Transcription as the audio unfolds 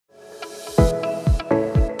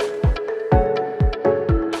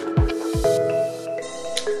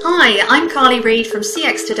Hi, I'm Carly Reid from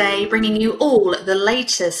CX Today, bringing you all the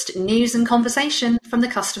latest news and conversation from the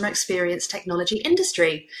customer experience technology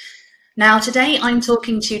industry. Now, today I'm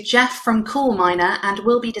talking to Jeff from CoolMiner, and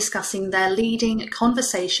we'll be discussing their leading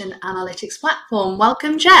conversation analytics platform.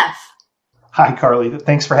 Welcome, Jeff. Hi, Carly.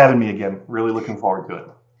 Thanks for having me again. Really looking forward to it.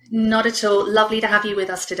 Not at all. Lovely to have you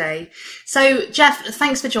with us today. So, Jeff,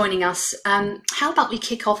 thanks for joining us. How about we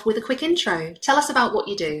kick off with a quick intro? Tell us about what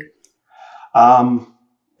you do.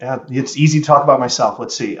 It's easy to talk about myself.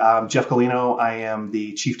 Let's see. Jeff Galino. I am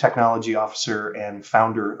the Chief Technology Officer and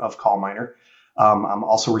founder of CoolMiner. I'm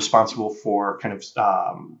also responsible for kind of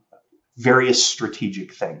various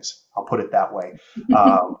strategic things. I'll put it that way,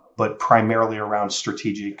 but primarily around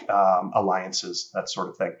strategic alliances, that sort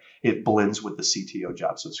of thing. It blends with the CTO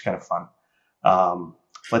job, so it's kind of fun.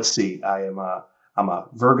 Let's see. I'm a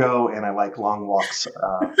Virgo, and I like long walks in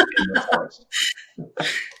the forest.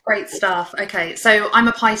 Great stuff. Okay, so I'm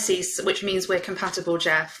a Pisces, which means we're compatible,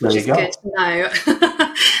 Jeff, which is good to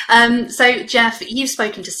know. So, Jeff, you've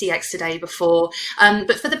spoken to CX Today before,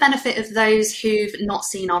 but for the benefit of those who've not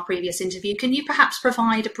seen our previous interview, can you perhaps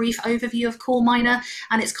provide a brief overview of CoolMiner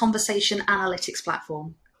and its conversation analytics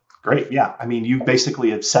platform? Great. Yeah. I mean, you basically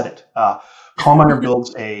have said it. CoolMiner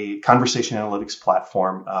builds a conversation analytics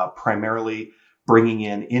platform, primarily bringing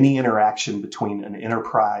in any interaction between an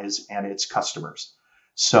enterprise and its customers.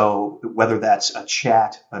 So whether that's a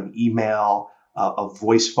chat, an email, a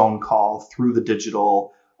voice phone call through the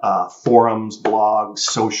digital, forums, blogs,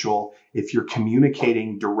 social, if you're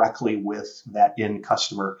communicating directly with that end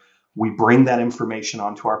customer, we bring that information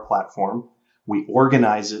onto our platform. We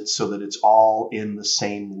organize it so that it's all in the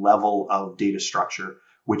same level of data structure,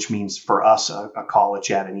 which means for us, a call, a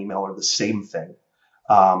chat, an email are the same thing.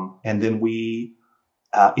 And then we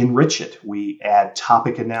enrich it. We add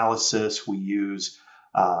topic analysis. We use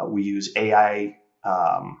AI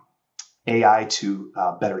to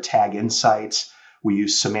better tag insights. We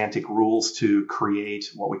use semantic rules to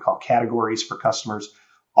create what we call categories for customers.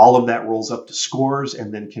 All of that rolls up to scores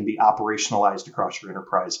and then can be operationalized across your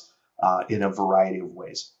enterprise in a variety of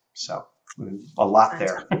ways. So a lot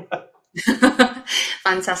there.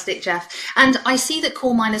 Fantastic, Jeff. And I see that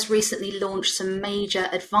CoolMiner's recently launched some major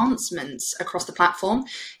advancements across the platform.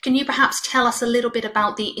 Can you perhaps tell us a little bit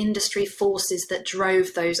about the industry forces that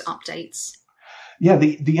drove those updates? Yeah,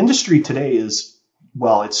 the industry today is,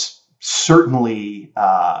 well, it's certainly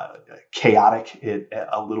chaotic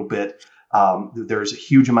a little bit. There's a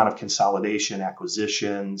huge amount of consolidation,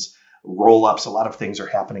 acquisitions, roll-ups. A lot of things are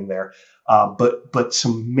happening there. But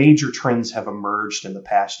some major trends have emerged in the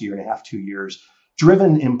past year and a half, 2 years,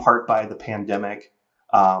 driven in part by the pandemic,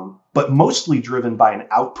 but mostly driven by an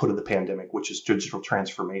output of the pandemic, which is digital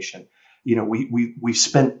transformation. You know, we've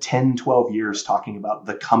spent 10, 12 years talking about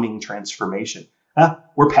the coming transformation.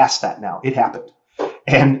 We're past that now. It happened.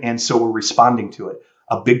 And so we're responding to it.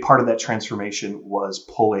 A big part of that transformation was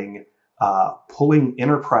pulling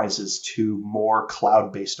enterprises to more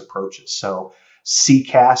cloud-based approaches. So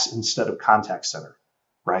CCaaS instead of contact center,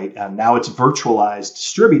 right? And now it's virtualized,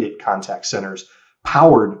 distributed contact centers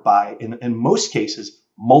powered by, in most cases,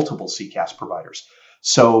 multiple CCaaS providers.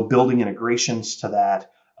 So building integrations to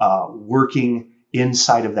that, working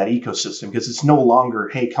inside of that ecosystem, because it's no longer,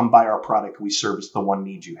 hey, come buy our product, we service the one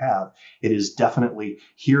need you have. It is definitely,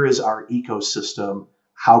 here is our ecosystem.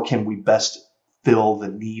 How can we best fill the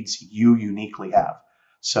needs you uniquely have?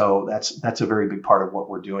 So that's a very big part of what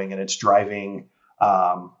we're doing, and it's driving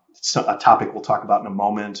a topic we'll talk about in a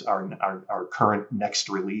moment, our current next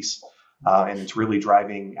release, and it's really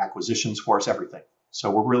driving acquisitions for us, everything.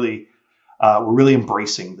 So we're really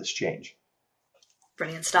embracing this change.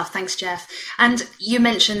 Brilliant stuff. Thanks, Jeff. And you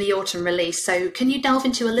mentioned the autumn release. So can you delve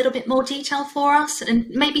into a little bit more detail for us and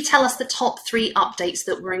maybe tell us the top 3 updates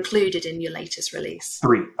that were included in your latest release?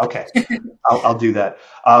 3. Okay. I'll do that.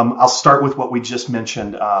 I'll start with what we just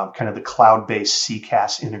mentioned, kind of the cloud-based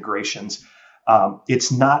CCaaS integrations.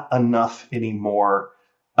 It's not enough anymore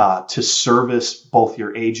to service both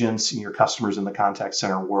your agents and your customers in the contact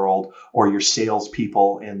center world or your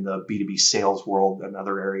salespeople in the B2B sales world,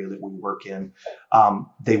 another area that we work in.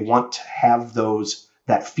 They want to have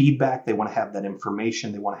that feedback. They want to have that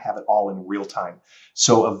information. They want to have it all in real time.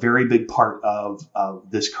 So a very big part of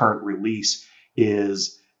this current release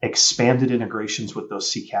is expanded integrations with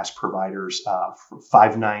those CCaaS providers,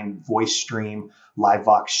 Five9 Voice Stream,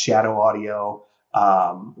 LiveVox Shadow Audio.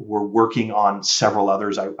 We're working on several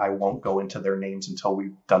others. I won't go into their names until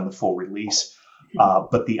we've done the full release.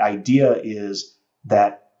 But the idea is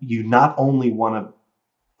that you not only want to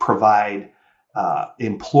provide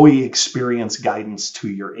employee experience guidance to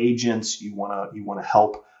your agents, you want to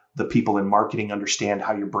help the people in marketing understand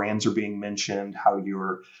how your brands are being mentioned, how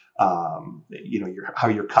how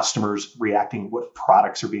your customers reacting, what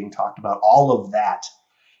products are being talked about, all of that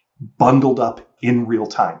bundled up in real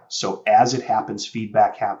time. So as it happens,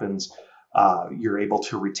 feedback happens, you're able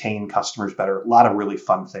to retain customers better. A lot of really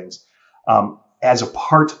fun things. As a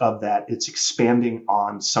part of that, it's expanding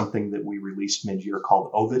on something that we released mid-year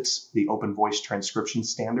called OVITS, the Open Voice Transcription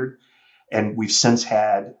Standard. And we've since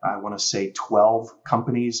had, I want to say, 12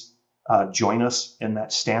 companies join us in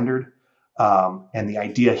that standard. And the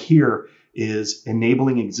idea here is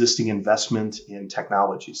enabling existing investment in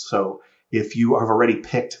technologies. So if you have already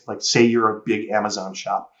picked, like say you're a big Amazon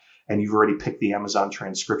shop and you've already picked the Amazon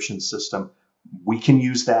transcription system, we can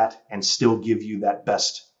use that and still give you that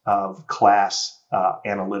best of class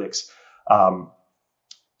analytics.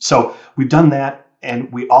 So we've done that.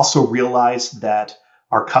 And we also realized that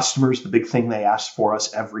our customers, the big thing they ask for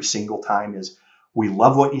us every single time is, we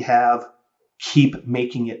love what you have, keep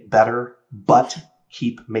making it better, but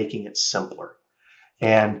keep making it simpler.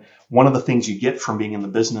 And one of the things you get from being in the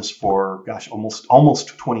business for,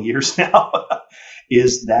 almost 20 years now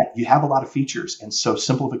is that you have a lot of features. And so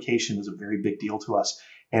simplification is a very big deal to us.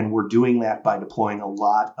 And we're doing that by deploying a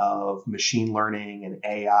lot of machine learning and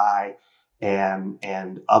AI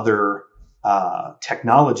and other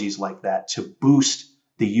technologies like that to boost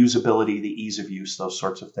the usability, the ease of use, those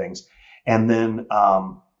sorts of things. And then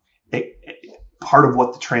part of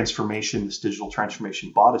what this digital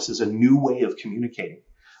transformation brought us is a new way of communicating.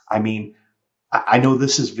 I mean, I know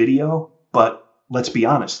this is video, but let's be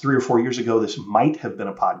honest, 3 or 4 years ago, this might have been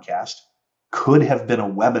a podcast, could have been a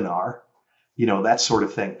webinar, that sort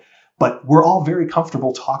of thing. But we're all very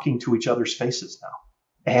comfortable talking to each other's faces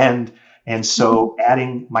now. And so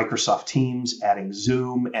adding Microsoft Teams, adding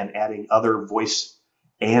Zoom, and adding other voice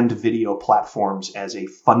and video platforms as a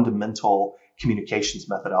fundamental communications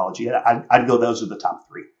methodology, I'd go those are the top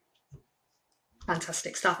 3.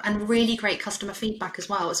 Fantastic stuff, and really great customer feedback as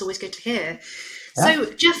well. It's always good to hear. Yeah.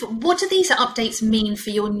 So, Jeff, what do these updates mean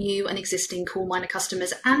for your new and existing CallMiner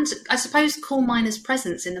customers, and I suppose CallMiner's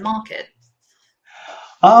presence in the market?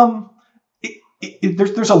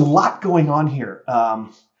 There's a lot going on here.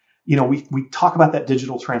 We talk about that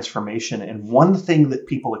digital transformation, and one thing that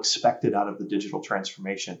people expected out of the digital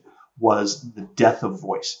transformation was the death of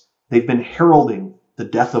voice. They've been heralding the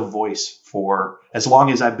death of voice for as long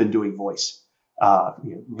as I've been doing voice,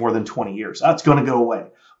 more than 20 years. It's going to go away.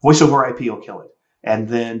 Voice over IP will kill it. And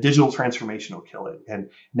then digital transformation will kill it. And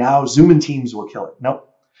now Zoom and Teams will kill it.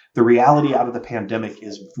 Nope. The reality out of the pandemic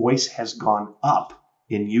is voice has gone up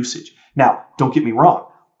in usage. Now, don't get me wrong.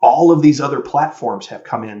 All of these other platforms have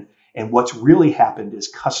come in. And what's really happened is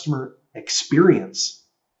customer experience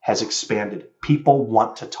has expanded. People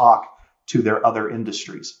want to talk to their other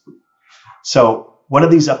industries. So what are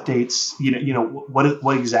these updates?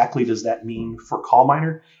 What exactly does that mean for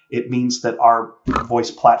CallMiner? It means that our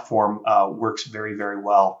voice platform works very, very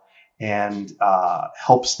well and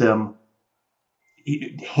helps them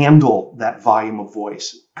handle that volume of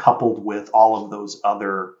voice coupled with all of those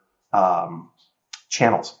other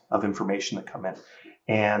channels of information that come in.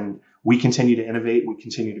 And we continue to innovate, we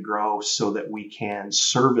continue to grow so that we can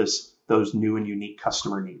service those new and unique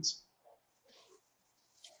customer needs.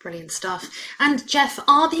 Brilliant stuff. And Jeff,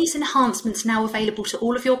 are these enhancements now available to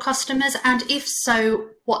all of your customers? And if so,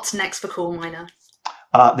 what's next for CallMiner?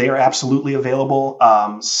 They are absolutely available.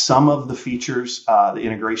 Some of the features, the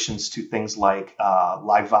integrations to things like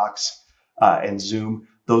LiveVox and Zoom,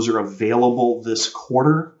 those are available this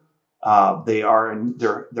quarter.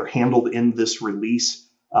 They're handled in this release,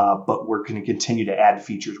 but we're going to continue to add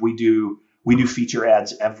features. We do feature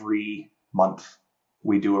ads every month.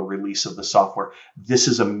 We do a release of the software. This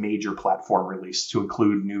is a major platform release to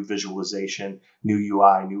include new visualization, new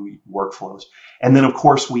UI, new workflows. And then, of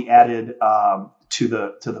course, we added to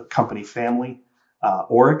the company family,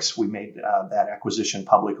 Oryx. We made that acquisition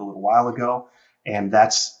public a little while ago. And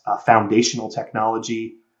that's foundational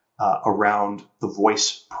technology around the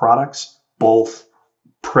voice products, both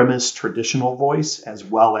premise traditional voice as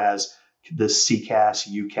well as the CCaaS,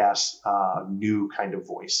 UCaaS, new kind of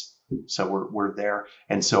voice. So we're there.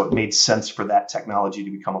 And so it made sense for that technology to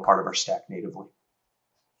become a part of our stack natively.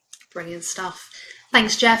 Brilliant stuff.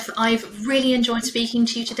 Thanks, Jeff. I've really enjoyed speaking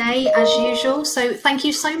to you today, as usual. So thank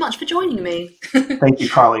you so much for joining me. Thank you,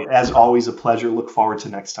 Carly. As always, a pleasure. Look forward to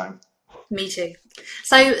next time. Me too.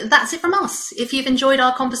 So that's it from us. If you've enjoyed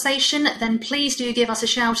our conversation, then please do give us a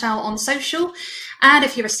shout out on social. And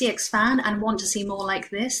if you're a CX fan and want to see more like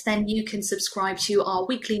this, then you can subscribe to our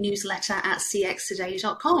weekly newsletter at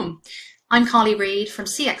cxtoday.com. I'm Carly Reid from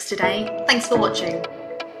CX Today. Thanks for watching.